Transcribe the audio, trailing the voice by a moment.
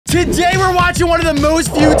Today we're watching one of the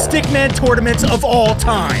most viewed Stickman tournaments of all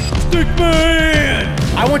time. Stickman!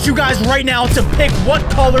 I want you guys right now to pick what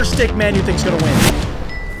color Stickman you think's gonna win.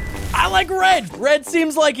 I like red. Red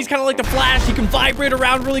seems like he's kind of like the Flash. He can vibrate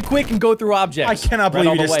around really quick and go through objects. I cannot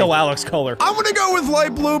believe you just stole Alex's color. I'm gonna go with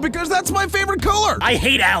light blue because that's my favorite color. I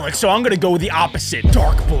hate Alex, so I'm gonna go with the opposite,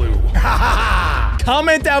 dark blue.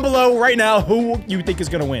 Comment down below right now who you think is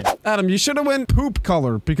gonna win. Adam, you should have went poop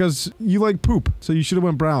color because you like poop, so you should have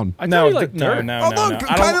went brown. No, like no. Oh, look,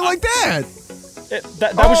 kind of like that.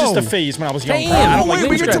 That was just a phase when I was young. Damn. I don't Wait, like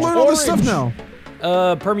we get to learn all this stuff now.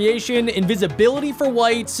 Permeation, invisibility for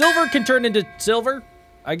white. Silver can turn into silver,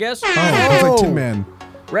 I guess. Oh, it's like Tin Man.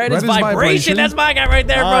 Red is vibration. That's my guy right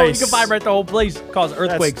there, bro. You can vibrate the whole place, cause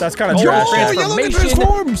earthquakes. That's kind of trash. Oh, yellow can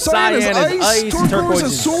transform. Cyan is ice. Turquoise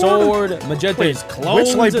is sword. Magenta is clones.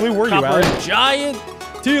 Which light blue were you, Copper Alex? is giant.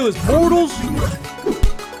 Teal is portals.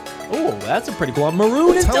 Oh, that's a pretty cool one.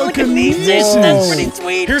 Maroon is telekinesis. That's pretty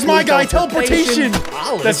sweet. Here's my guy, teleportation.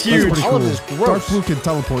 That's huge. Cool. Olive is gross. Dark blue can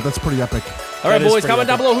teleport. That's pretty epic. All right, boys, comment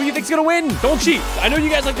down below who you think's gonna win. Don't cheat. I know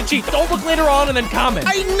you guys like to cheat. Don't look later on and then comment.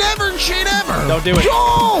 I never cheat ever. Don't do it.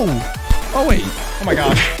 Oh wait. Oh my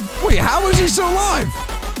gosh. Wait, how is he still alive?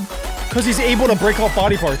 Because he's able to break off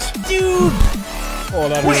body parts. Dude. Oh,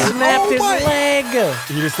 that Wait, is. snapped his leg.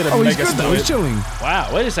 He just did a Oh, he's mega good though. He's split. chilling. Wow,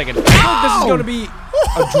 wait a second. I feel like this is going to be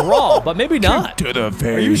a draw, but maybe not. To the face.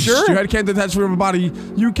 Are you sure? Your head can't detach from your body.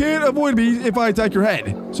 You can't avoid me if I attack your head.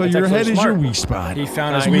 So That's your actually head is smart. your weak spot. He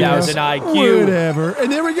found his weakness. 9,000 IQ. Whatever. And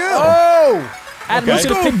there we go. Oh! Adam, Okay. let's Let's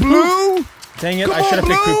go go, pick blue. Dang it, Come I should have on,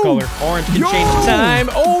 picked poop blue. color. Orange can Yo. change time.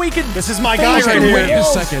 Oh, we can. This is my guy right Wait here. a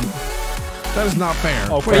second. That is not fair.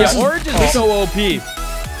 Oh, Wait, crap. yeah, orange is so OP.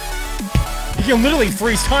 He can literally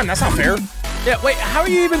freeze time. That's not fair. Yeah, wait, how are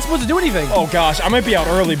you even supposed to do anything? Oh gosh, I might be out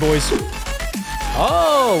early, boys.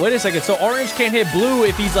 Oh, wait a second. So orange can't hit blue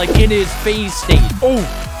if he's like in his phase state. Oh,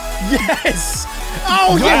 yes.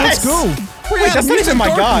 Oh, Yeah, yes. let's go. Wait, that's not even my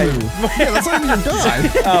guy. Yeah, that's not even your guy.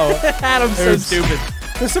 Oh, Adam's so There's- stupid.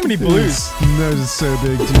 there's so many blues. Nose is so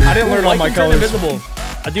big, dude. I didn't learn all White my can turn colors. invisible.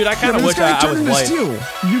 Dude, I kind of This wish guy I turned was into white.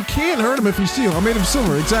 steel. You can't hurt him if he's steel. I made him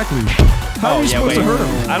silver, exactly. How are you supposed to hurt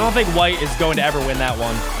him? I don't think white is going to ever win that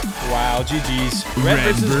one. Wow, GG's. Red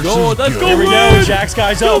versus gold. Let's go, Here we go. red! Jack's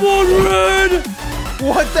guys up. Come on, red!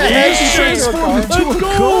 What the Yeah, heck? he He transformed transformed into Let's a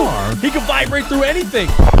go! car. He can vibrate through anything.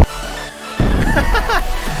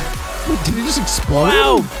 Wait, did he just explode?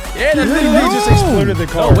 Wow. Yeah, that's He pretty just cool. exploded the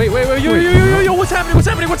car. Oh, wait, yo, what's happening? What's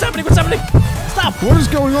happening? What's happening? What's happening? Stop. What is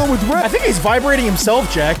going on with I red? think he's vibrating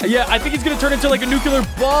himself, Jack. Yeah, I think he's going to turn into like a nuclear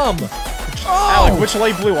bomb. Alec, which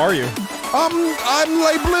light blue are you? I'm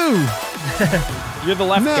light blue. You're the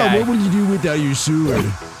left Now, guy. what would you do without your sword?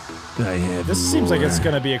 I have This seems like it's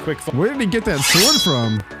gonna be a quick fight. Where did he get that sword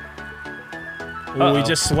from? Oh, he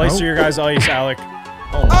just sliced through your guy's ice, Alec.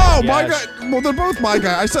 Oh, my gosh. guy. Well, they're both my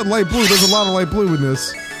guy. I said light blue. There's a lot of light blue in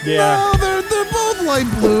this. Yeah. No, they're both light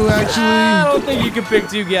blue, I actually. don't think you can pick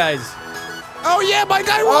two guys. Oh, yeah, my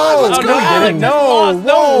guy won. Oh, Let's no, go. he didn't. No, Lost.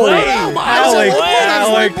 No whoa. way. Oh, my Alec, God, that's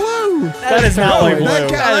Alec. light blue. That is not light blue.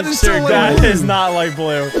 That is still light That blue. is not light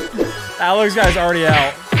blue. Alec's guy's already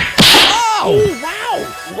out. Oh,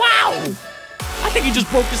 wow. Wow. I think he just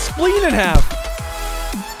broke his spleen in half.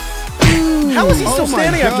 How is he still Oh my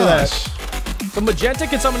standing after that? gosh. The magenta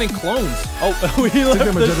can summon in clones. Oh, he left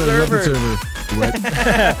Stick the magenta left the server. Red.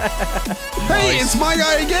 Hey, it's my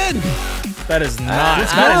guy again. That is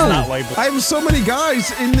not light blue. I have so many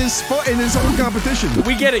guys in this whole competition.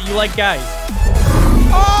 We get it. You like guys.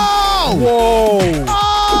 Oh! Whoa.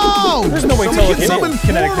 Oh! There's no way He can summon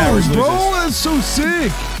telekinetic powers portals, bro. loses. That's so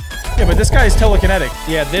sick. Yeah, but this guy is telekinetic.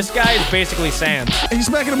 Yeah, this guy is basically sand. He's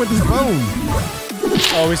smacking him with his bone.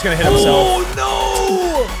 Oh, he's gonna hit himself. Oh,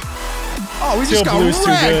 no! Oh, we Steel just got blue's too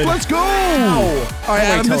wrecked. good. Let's go. All right, Wait,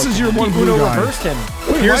 Adam, this is your one blue Uno guy. reversed him.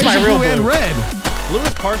 Wait, Here's why my is he real blue and blue. red. Blue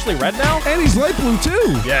is partially red now? And he's light blue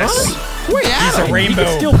too. Yes. Huh? Wait, He's a Adam. He rainbow.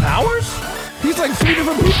 can steal powers? He's like 3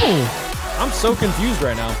 different people. I'm so confused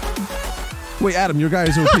right now. Wait, Adam, your guy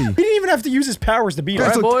is OP. He didn't even have to use his powers to beat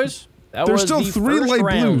Guys, him. All right, look, boys. That There's was still the 3 first light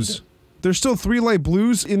round. blues. There's still 3 light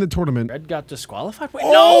blues in the tournament. Red got disqualified? Wait,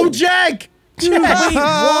 Oh, no! Jack! Wait,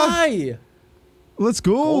 why? Let's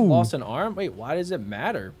go. Gold lost an arm? Wait, why does it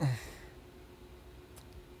matter?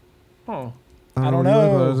 Oh. I don't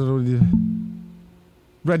know.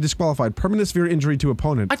 Red disqualified. Permanent severe injury to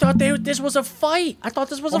opponent. I thought this was a fight. I thought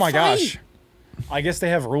this was a fight. Oh my gosh. I guess they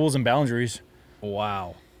have rules and boundaries.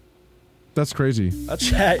 Wow. That's crazy.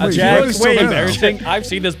 Jack, Wait, Jack, really still wait. there? Embarrassing. I've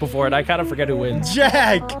seen this before, and I kind of forget who wins.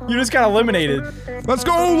 Jack, you just got eliminated. Let's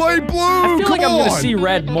go, light blue. I feel Come like I'm on. gonna see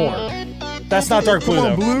red more. That's not dark blue, Come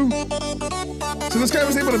on, though. blue. So this guy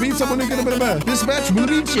was able to beat someone who could have been a this match will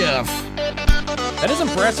beat Jeff. That is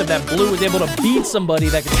impressive that Blue was able to beat somebody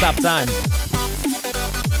that could stop time.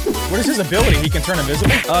 What is his ability? He can turn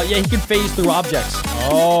invisible? Yeah, he can phase through objects.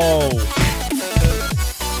 Oh.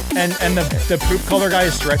 And the poop color guy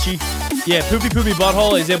is stretchy? Yeah, Poopy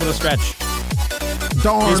Butthole is able to stretch.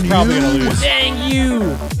 Darn He's probably you. gonna lose. Dang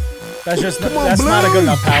you! That's just Come on, that's not a good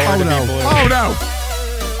enough power to no. be Blue. Oh no!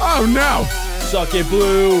 Oh no! Suck it,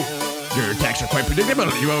 Blue. Your attacks are quite predictable.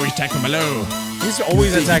 You always attack from below. He's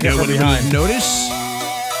always attacking from behind. Notice?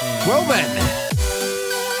 Well then.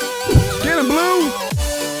 Get him, Blue!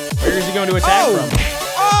 Where is he going to attack from?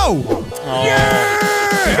 Oh! Oh.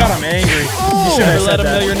 Yeah! You got him angry. You should have Let said him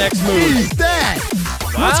know that. your next move. Eat that!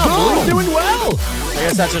 Wow, Blue's doing well. I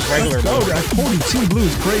guess that's just regular Blue. I told you, Team Blue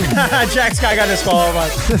is crazy. Jack's guy got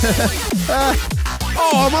disqualified.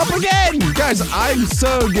 Oh, I'm up again! Guys, I'm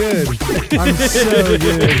so good. I'm so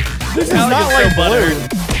good. This is not like Blue.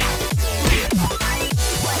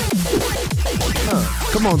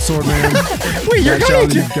 Come on, Sword Man. Wait, you're going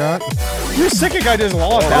to... you've got. Your second guy just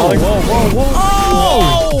lost, Alex. Whoa.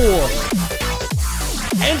 Oh!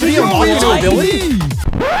 And Did he unlock his ability?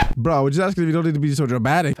 Bro, we're just asking if you don't need to be so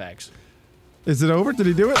dramatic. Thanks. Is it over? Did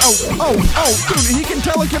he do it? Oh, dude, he can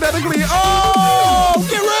telekinetically. Oh,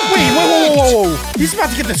 get ready! Wait, whoa. He's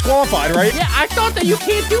about to get disqualified, right? Yeah, I thought that you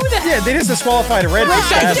can't do that. Yeah, they just disqualified Red.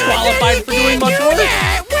 Disqualified for doing much work.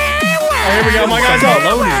 Oh, here we go. My guy's out.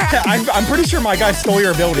 I'm pretty sure my guy stole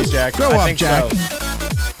your abilities, Jack. Go I up, think Jack. So.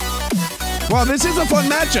 Wow, this is a fun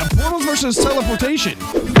matchup. Portals versus teleportation.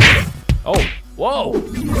 Oh, whoa.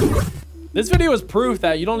 This video is proof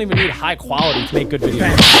that you don't even need high quality to make good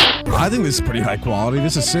videos. I think this is pretty high quality.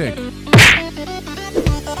 This is sick.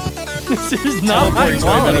 This is not high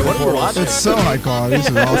quality. What are we watching? It's so high quality. This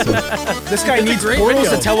is awesome. This guy needs great portals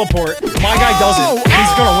video. to teleport. My guy doesn't.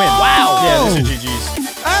 He's gonna win. Wow. Yeah, this is GG's.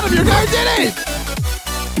 Adam, your guy did it!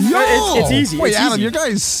 Yo! It's easy. Wait, it's Adam, easy. your guy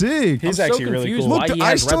is sick. He's I'm so actually really confused cool. why Look, he I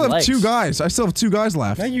has still red have legs. 2 guys. I still have 2 guys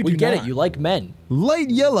left. No, you We do get not. it. You like men. Light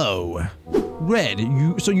yellow. Red,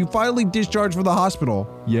 so you finally discharged from the hospital.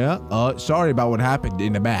 Yeah? Sorry about what happened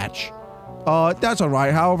in the match. That's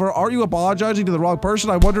alright. However, are you apologizing to the wrong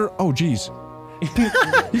person? I wonder. Oh, jeez.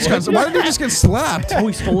 Why did he just get slapped? Oh,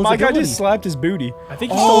 he stole his My guy ability. just slapped his booty. I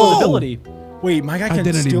think he stole his ability. Wait, my guy can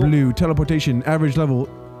Identity steal... blue, teleportation, average level.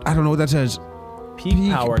 I don't know what that says. Peak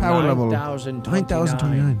power level.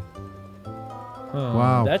 9,029.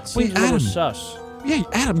 Wow. That seems Wait, a little Adam. sus. Yeah,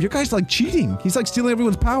 Adam, your guy's like cheating. He's like stealing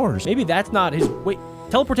everyone's powers. Maybe that's not his... Wait,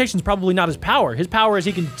 teleportation's probably not his power. His power is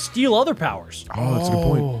he can steal other powers. Oh, that's a good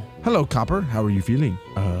point. Hello, Copper. How are you feeling?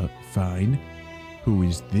 Fine. Who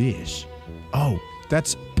is this? Oh,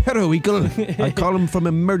 that's Peroicle. I call him from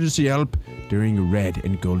emergency help during Red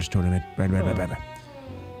and Gold's tournament. Red.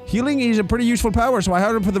 Healing is a pretty useful power, so I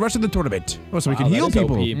hired him for the rest of the tournament. Oh, so we can Wow, heal that is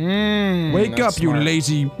people. OP. Wake that's up, you smart.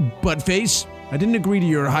 lazy butt face. I didn't agree to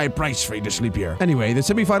your high price for you to sleep here. Anyway, the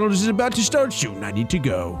semifinals is about to start soon. I need to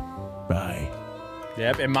go. Bye.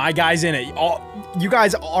 Yep, and my guy's in it. You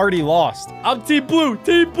guys already lost. I'm Team Blue.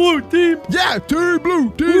 Team Blue. Team. Yeah, team blue.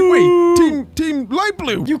 Team light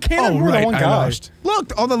blue. You can't have more than one I guy. lost.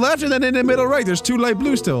 Look, on the left and then in the middle right, there's 2 light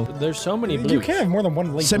blue still. There's so many blues. You can't have more than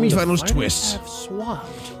one late blue. Semifinals Why do twists. they have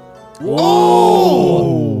swapped?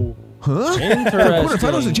 Oh! Huh? Interesting.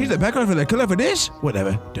 Quarterfinals to change the background for the color for this?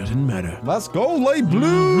 Whatever, doesn't matter. Let's go, light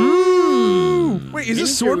blue! Wait, is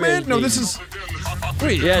this Swordman? No, this is...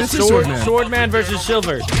 Wait, Yeah, this is Swordman. Swordman versus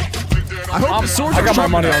Silver. I hope the swords I are got my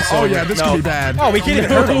sharp money on enough. Silver. Oh yeah, this No. could be bad. Oh, we can't even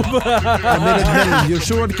hurt him. I made it better. Your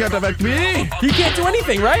sword can't affect me. He can't do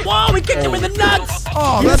anything, right? Whoa, we kicked him in the nuts!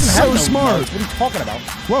 Oh, He that's doesn't have so no smart. nuts. What are you talking about?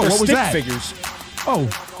 Whoa, They're what was stick that? figures. Oh,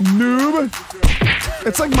 noob.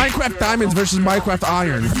 It's like Minecraft Diamonds versus Minecraft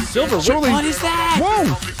Iron. Silver, Surely- what is that? Whoa!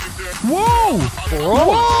 Whoa!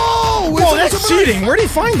 Whoa, It's that's awesome. cheating. Where'd he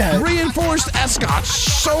find that? Reinforced escort,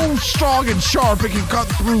 so strong and sharp it can cut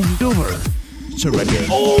through silver. Surrender.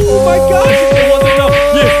 Oh my gosh! It wasn't enough.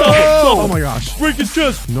 Yeah, stop it. Oh my gosh. Break his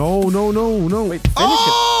chest. No. Wait,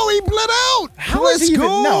 oh, he bled out. How Let's is he even?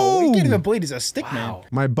 go. No, he can't even bleed. He's a stickman.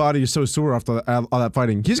 My body is so sore after all that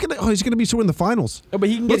fighting. He's gonna be sore in the finals. Oh, but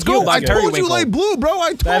he can Let's get go. healed I by told you Periwinkle. light blue, bro.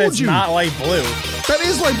 I told That is you. not light blue. That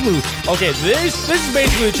is light blue. Okay, this is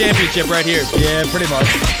basically the championship right here. Yeah, pretty much.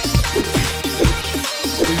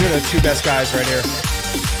 These are the 2 best guys right here.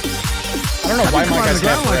 I don't know why my guys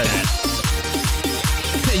got red.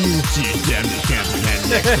 You damn comprehend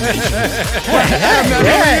exclamation.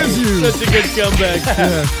 Such a good comeback.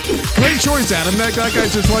 Yeah. Great choice, Adam. That guy's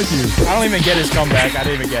just like you. I don't even get his comeback. I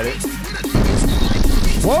didn't even get it.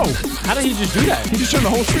 Whoa. How did he just do that? He just turned the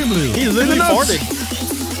whole stream blue. He literally In the nuts. farted.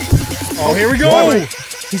 Oh, here we go. Whoa.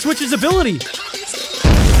 He switched his ability.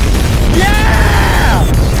 Yeah!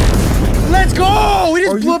 Let's go! We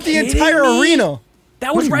just blew up the kidding entire me? arena.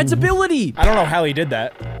 That was Red's ability. I don't know how he did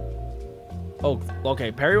that. Oh,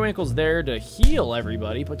 okay. Periwinkle's there to heal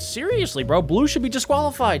everybody, but seriously, bro, Blue should be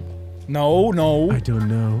disqualified. No, no. I don't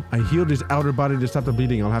know. I healed his outer body to stop the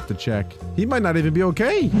bleeding. I'll have to check. He might not even be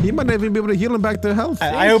okay. He might not even be able to heal him back to health.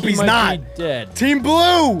 I hope he's might not. be dead. Team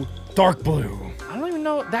Blue! Dark Blue. I don't even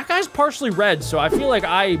know. That guy's partially red, so I feel like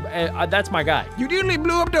that's my guy. You nearly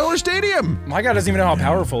blew up the whole stadium. My guy doesn't even know how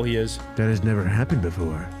powerful he is. That has never happened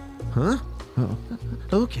before. Huh? Oh,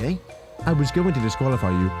 okay. I was going to disqualify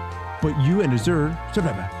you, but you and Azur.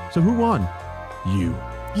 So who won? You.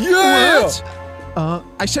 Yeah! What?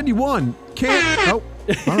 I said you won. Can't. Oh,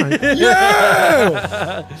 all right.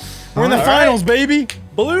 Yeah! We're in the finals, baby.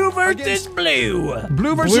 Blue versus blue.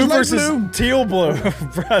 Blue versus Blue light versus blue. teal blue.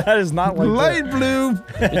 Bro, that is not like Light blue.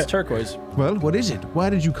 It's turquoise. Well, what is it? Why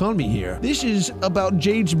did you call me here? This is about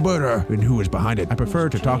Jade's murder and who is behind it. I prefer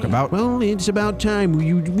to talk about. Well, it's about time we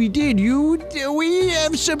have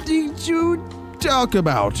something to talk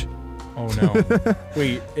about. Oh no.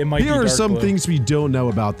 Wait, it might be Here are dark some blue. things we don't know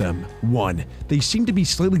about them. 1, they seem to be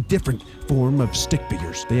slightly different form of stick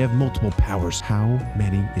figures. They have multiple powers. How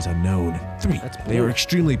many is unknown. 3, they are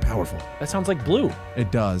extremely powerful. That sounds like blue.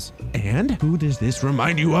 It does. And who does this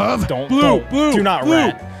remind you of? Don't, Blue, don't, blue, do not blue,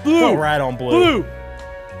 rat. blue, Don't rat on blue. Blue.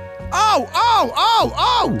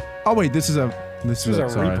 Oh wait, this is a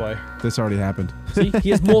sorry. replay. This already happened. See, he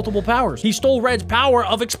has multiple powers. He stole Red's power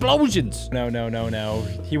of explosions. No.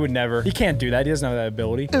 He would never. He can't do that. He doesn't have that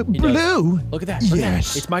ability. Blue? Look at that. Look at that.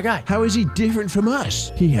 Yes. It's my guy. How is he different from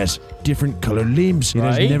us? He has different colored limbs. It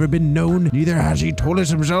has Right? never been known. Neither has he told us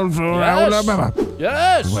himself.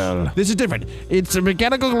 Yes. Well, this is different. It's a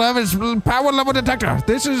mechanical glove. It's power level detector.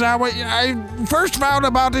 This is how I first found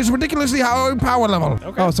about his ridiculously high power level.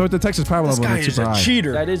 Okay. Oh, so it detects his power This level. guy and it's is super a high.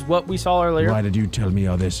 cheater. That is what we saw earlier. Why did you tell me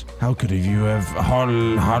all this? How could you have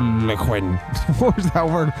Harlequin? What was that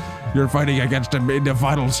word? You're fighting against him in the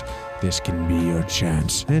finals. This can be your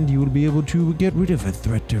chance, and you will be able to get rid of a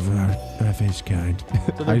threat of his kind.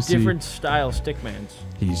 So they're different style stickmans.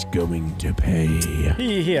 He's going to pay.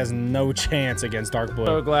 He has no chance against dark blue.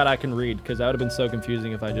 So glad I can read, because that would have been so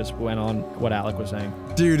confusing if I just went on what Alec was saying.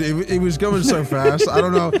 Dude, it was going so fast. I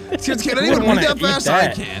don't know. Can anyone read that fast?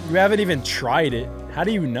 I can't. You haven't even tried it. How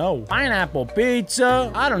do you know? Pineapple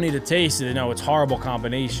pizza? I don't need to taste it to know it's horrible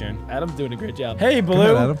combination. Adam's doing a great job. Hey,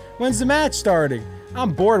 Blue. Adam. When's the match starting?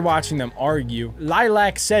 I'm bored watching them argue.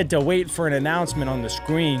 Lilac said to wait for an announcement on the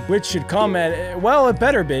screen, which should come at, well, it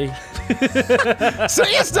better be. See,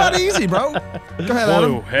 it's not easy, bro. Go ahead,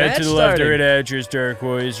 Blue, Adam. head Match to the left starting. arena entrance,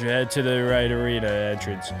 turquoise. Head to the right arena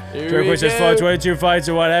entrance. Here Turquoise we has fought go. 22 fights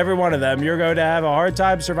and won every one of them. You're going to have a hard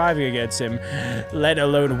time surviving against him, let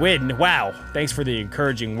alone win. Wow, thanks for the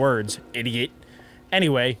encouraging words, idiot.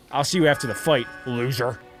 Anyway, I'll see you after the fight,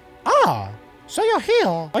 loser. Ah, so you're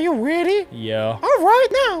here. Are you ready? Yeah. All right,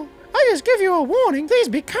 now. I just give you a warning. Please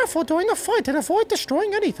be careful during the fight and avoid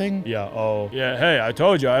destroying anything. Yeah, oh. Yeah, hey, I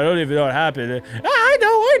told you. I don't even know what happened. I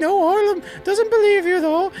know. Harlem doesn't believe you,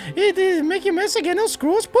 though. It make you mess again. He'll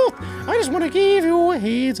screw us both. I just want to give you a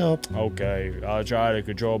heads up. Okay, I'll try to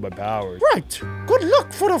control my powers. Right. Good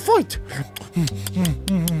luck for the fight.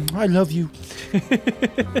 I love you.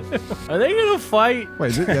 Are they gonna fight?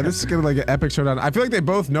 Wait, this is gonna be like an epic showdown. I feel like they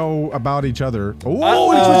both know about each other.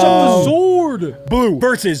 Oh, he switched up the sword. Blue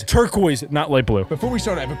versus turquoise, not light blue. Before we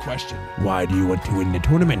start, I have a question. Why do you want to win the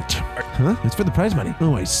tournament? Huh? It's for the prize money.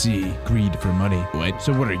 Oh, I see. Greed for money. What?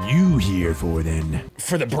 So what are you here for then?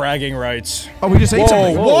 For the bragging rights. Oh, we just ate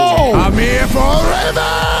something. Whoa! I'm here forever!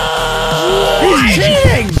 He's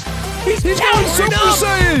cheating! He's going Super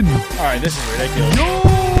Saiyan! Alright, this is ridiculous.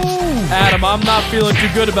 Adam, I'm not feeling too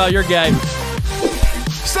good about your game.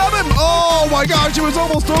 Stop him! Oh my gosh, it was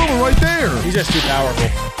almost over right there. He's just too powerful.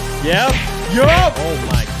 Yep. Yup! Oh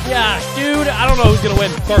my gosh, dude. I don't know who's gonna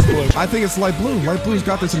win. Dark blue. I think it's light blue. Light blue's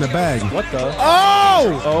got this in the bag. What the?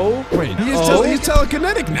 Oh! Oh. Wait, he's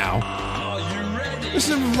telekinetic now. This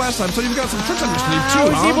is the last time, so you've got some tricks on your sleeve How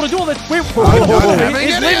too, is he able to do all this? Wait, don't have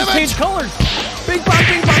his any limbs of it. change colors. Bing bong,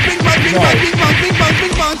 bing bong, bing bong, bing bong, bing bong, bing bong,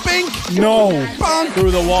 bing bong, bing No! bong.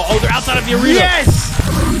 Through the wall. Oh, they're outside of the arena. Yes!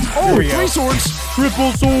 Oh, we go. 3 swords.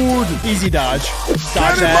 Triple sword. Easy dodge.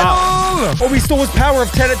 Dodge that. Cannonball! Oh, he stole his power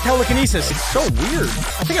of telekinesis. It's so weird.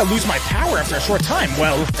 I think I lose my power after a short time.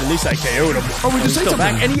 Well, at least I KO'd him. Oh, we just ate Still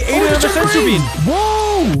something. back, and he ate Oh, another it's a sensu green. bean.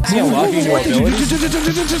 Whoa! No! Is he unlocking new abilities?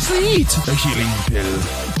 Just eat! A healing pill.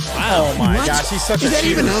 Oh my gosh, he's such a Is that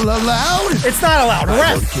cheater. even allowed? It's not allowed.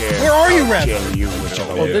 Ref! Where are you, Ref?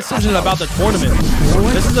 Well, this isn't about the tournament.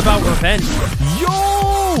 This is about revenge.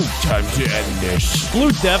 Yo! Time to end this.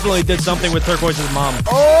 Blue definitely did something with Turquoise's mom. What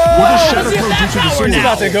does Shadow Pro do to the He's sword?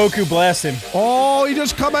 about to Goku blast him. Oh, he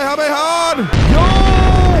just Kamehameha!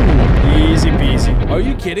 Yo! Easy peasy. Are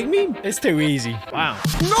you kidding me? It's too easy. Wow.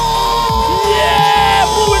 No! Yeah!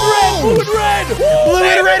 Blue and red! Blue and red! Blue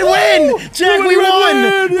and red win! Jack, we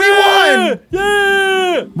won! We won!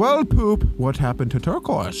 Yeah! Well, Poop, what happened to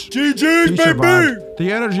Turquoise? GG's, He survived.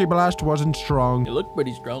 The energy blast wasn't strong. It looked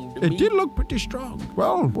pretty strong to me. It did look pretty strong.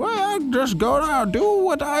 Well, I'm just gonna do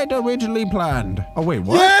what I'd originally planned. Oh, wait,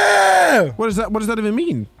 what? Yeah! What does that even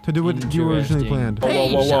mean? To do what you originally planned? Whoa,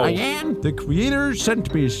 whoa, whoa. Cyan, the creator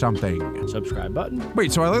sent me something. Subscribe button.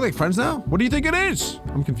 Wait, so I look like friends now? What do you think it is?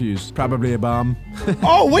 I'm confused. Probably a bomb.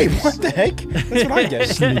 Oh, wait, what the heck? That's what I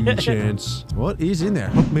guessed. Slim chance. What is in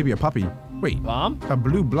there? Oh, maybe a puppy. Wait. Bomb? A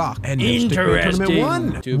blue block. And there's Stickman Interesting.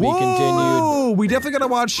 Tournament 1. To be Whoa! continued. We definitely gotta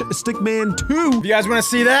watch Stickman 2. If you guys want to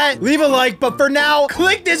see that, leave a like. But for now,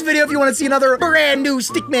 click this video if you want to see another brand new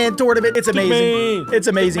Stickman tournament. It's amazing. Stickman. It's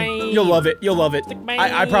amazing. Stickman. You'll love it. You'll love it. Stickman.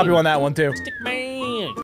 I probably won that one too. Stickman.